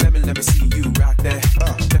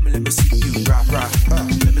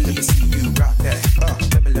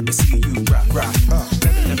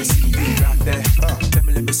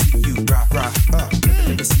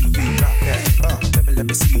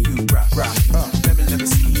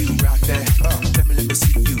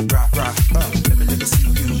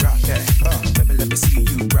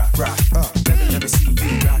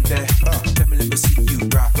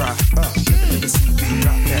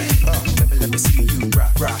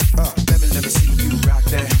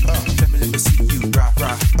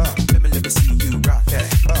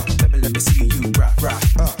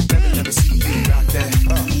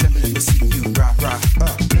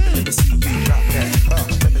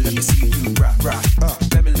rock.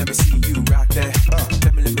 Let me see you rock that.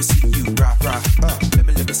 Let me see you rock. Let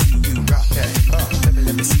me see you rock that.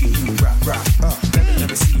 Let me see you rock. Let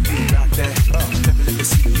me see you rock that. Let me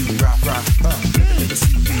see you rock. Let me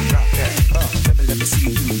see you rock that. Let me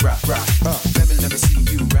see you rock. Let me see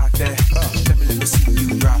you rock that. Let me see you rock. Let me see you rock that. Let me see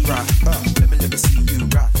you rock. Let me see you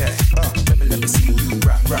rock that. Let me see you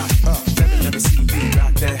rock. Let me see you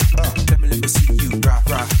rock that. Let me see you rock.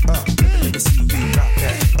 Let me see you rock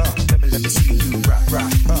that. Let me see you rock.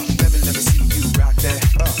 Let me see you rock that.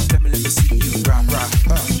 Let me see you rock.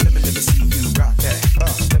 Let me see you rock that.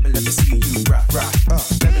 Let me see you rock. Let me see you rock that. Let me see you rock.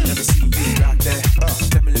 Let me see you rock that.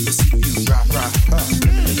 Let me see you rock. Let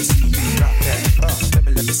me see you rock that. Let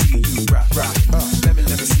me see you rock. Let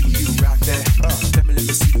me see you rock that.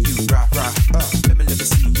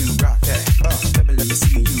 Let me see you rock. Let me see you rock that. Let me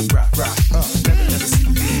see you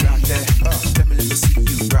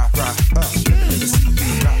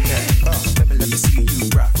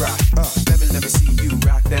rock. Let me see you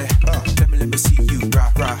rock that. Let me see you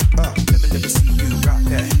rock. Let me see you rock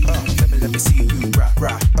that. Let me see you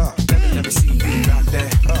rock. Let me see you rock that.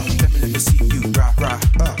 Let me see you rock.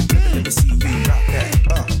 Let me see you rock that.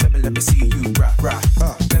 Let me see you